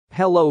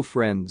Hello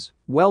friends,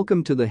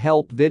 welcome to the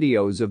help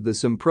videos of the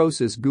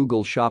Simprosys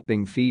Google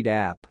Shopping Feed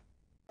app.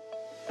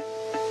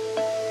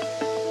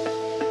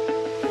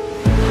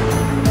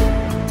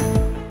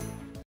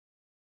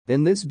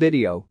 In this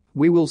video,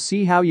 we will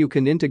see how you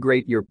can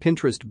integrate your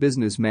Pinterest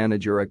Business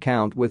Manager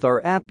account with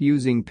our app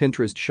using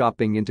Pinterest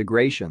Shopping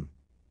integration.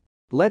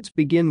 Let's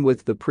begin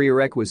with the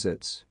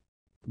prerequisites.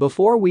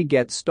 Before we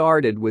get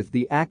started with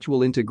the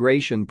actual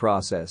integration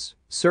process,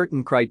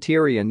 certain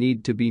criteria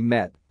need to be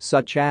met,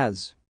 such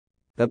as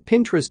a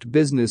Pinterest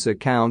business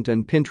account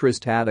and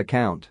Pinterest ad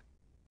account,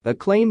 a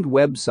claimed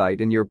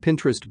website in your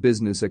Pinterest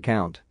business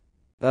account,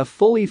 a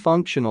fully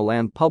functional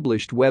and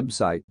published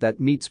website that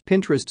meets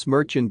Pinterest's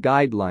merchant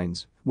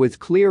guidelines with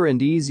clear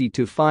and easy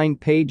to find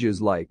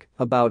pages like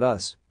About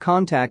Us,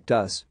 Contact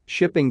Us,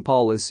 Shipping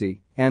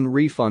Policy, and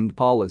Refund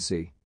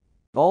Policy.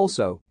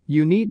 Also,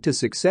 you need to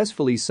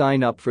successfully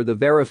sign up for the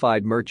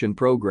Verified Merchant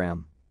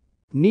program.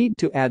 Need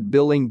to add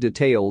billing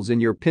details in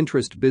your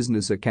Pinterest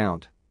business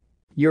account.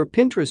 Your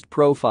Pinterest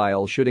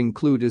profile should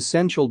include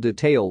essential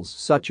details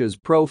such as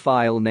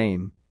profile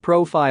name,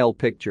 profile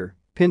picture,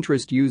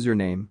 Pinterest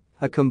username,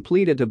 a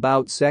completed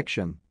About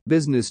section,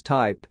 business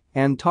type,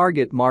 and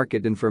target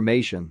market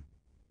information.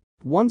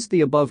 Once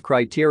the above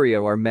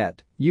criteria are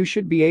met, you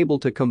should be able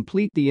to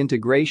complete the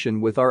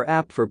integration with our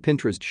app for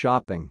Pinterest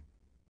shopping.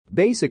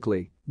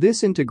 Basically,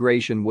 this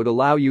integration would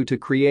allow you to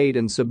create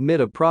and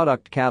submit a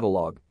product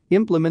catalog,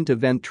 implement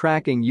event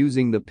tracking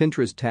using the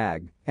Pinterest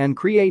tag, and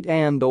create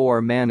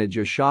and/or manage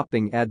a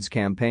shopping ads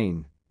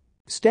campaign.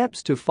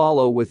 Steps to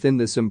follow within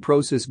the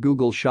Simprosys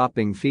Google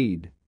Shopping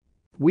feed.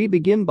 We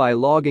begin by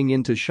logging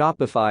into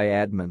Shopify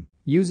admin,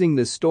 using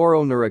the store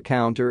owner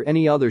account or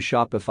any other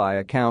Shopify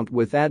account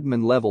with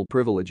admin level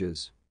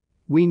privileges.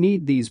 We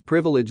need these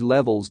privilege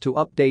levels to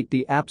update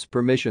the app's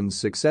permissions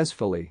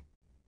successfully.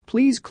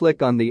 Please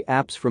click on the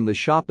Apps from the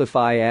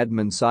Shopify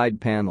admin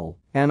side panel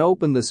and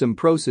open the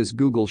Simprosys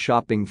Google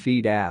Shopping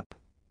Feed app.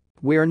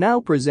 We are now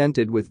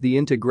presented with the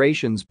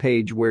integrations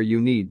page where you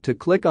need to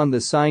click on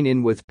the Sign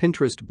in with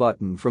Pinterest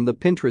button from the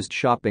Pinterest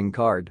shopping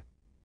card.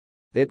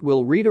 It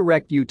will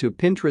redirect you to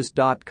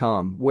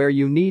Pinterest.com where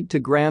you need to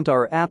grant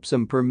our app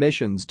some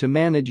permissions to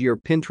manage your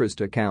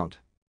Pinterest account.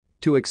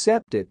 To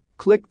accept it,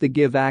 click the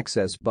Give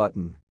Access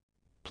button.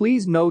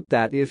 Please note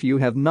that if you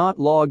have not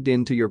logged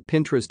into your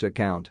Pinterest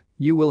account,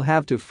 you will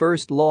have to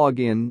first log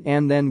in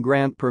and then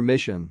grant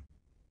permission.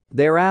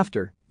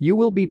 Thereafter, you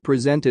will be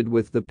presented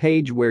with the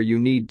page where you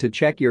need to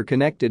check your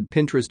connected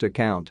Pinterest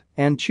account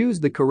and choose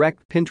the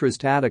correct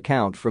Pinterest ad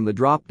account from the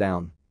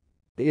drop-down.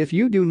 If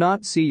you do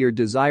not see your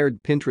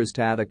desired Pinterest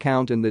ad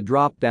account in the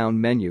drop-down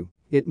menu,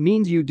 it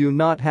means you do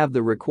not have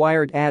the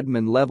required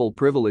admin level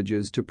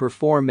privileges to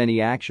perform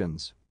any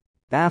actions.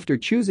 After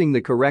choosing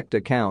the correct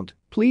account,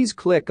 please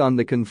click on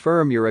the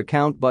Confirm Your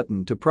Account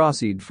button to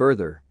proceed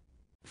further.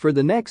 For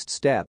the next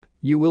step,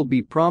 you will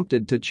be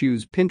prompted to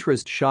choose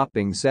Pinterest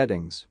shopping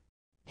settings.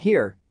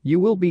 Here, you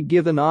will be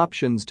given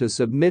options to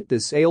submit the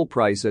sale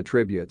price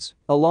attributes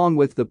along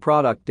with the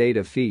product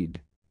data feed.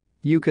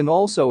 You can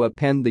also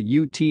append the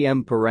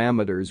UTM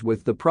parameters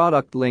with the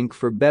product link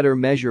for better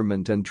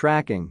measurement and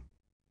tracking.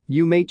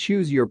 You may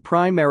choose your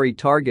primary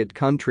target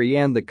country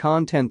and the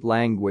content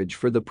language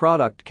for the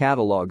product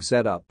catalog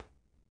setup.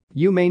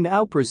 You may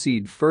now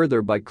proceed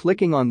further by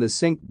clicking on the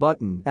Sync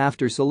button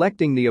after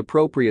selecting the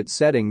appropriate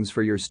settings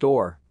for your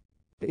store.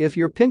 If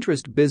your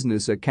Pinterest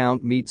business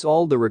account meets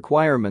all the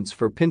requirements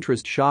for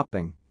Pinterest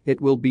shopping,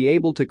 it will be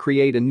able to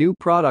create a new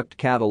product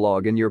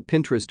catalog in your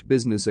Pinterest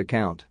business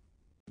account.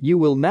 You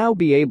will now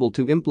be able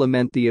to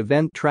implement the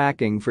event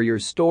tracking for your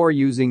store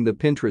using the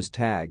Pinterest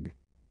tag.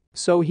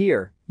 So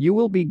here, you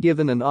will be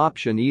given an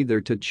option either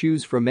to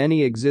choose from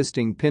any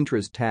existing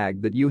Pinterest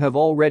tag that you have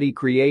already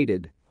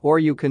created, or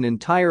you can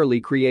entirely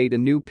create a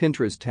new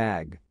Pinterest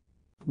tag.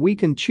 We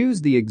can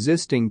choose the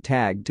existing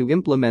tag to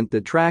implement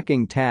the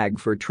tracking tag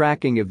for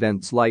tracking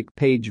events like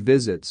page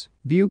visits,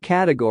 view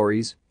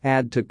categories,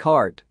 add to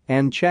cart,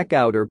 and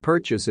checkout or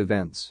purchase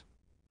events.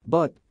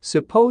 But,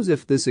 suppose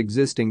if this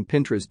existing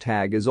Pinterest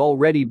tag is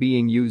already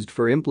being used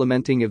for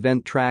implementing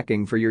event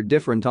tracking for your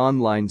different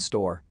online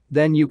store,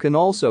 then you can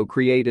also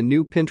create a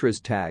new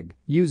Pinterest tag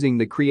using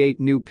the Create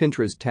New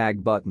Pinterest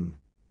Tag button.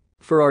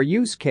 For our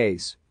use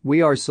case,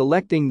 we are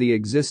selecting the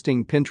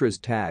existing Pinterest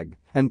tag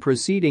and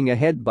proceeding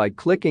ahead by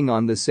clicking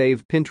on the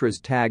Save Pinterest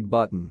Tag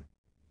button.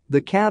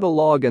 The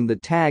catalog and the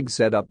tag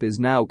setup is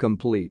now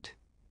complete.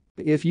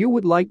 If you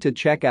would like to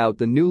check out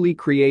the newly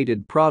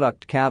created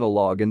product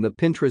catalog in the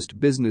Pinterest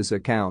business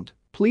account,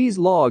 please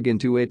log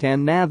into it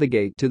and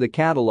navigate to the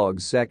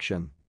Catalogs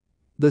section.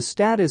 The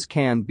status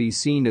can be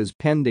seen as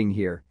pending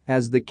here,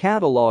 as the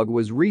catalog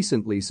was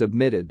recently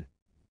submitted.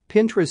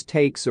 Pinterest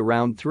takes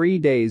around 3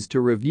 days to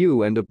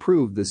review and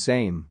approve the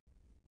same.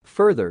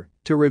 Further,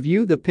 to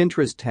review the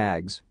Pinterest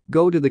tags,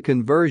 go to the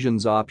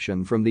Conversions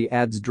option from the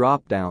Ads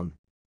drop-down.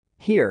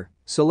 Here,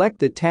 select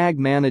the Tag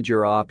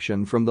Manager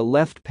option from the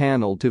left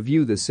panel to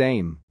view the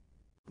same.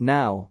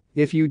 Now,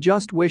 if you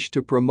just wish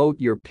to promote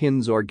your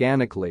pins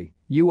organically,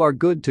 you are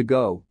good to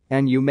go,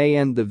 and you may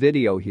end the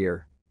video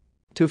here.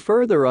 To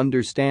further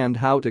understand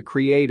how to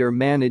create or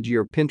manage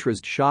your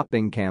Pinterest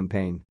shopping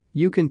campaign,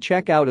 you can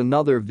check out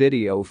another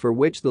video for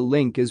which the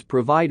link is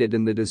provided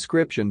in the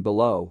description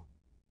below.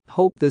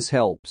 Hope this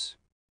helps.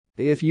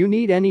 If you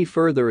need any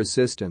further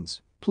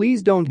assistance,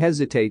 please don't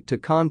hesitate to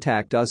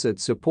contact us at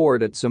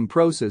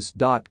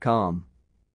support@simprosys.com.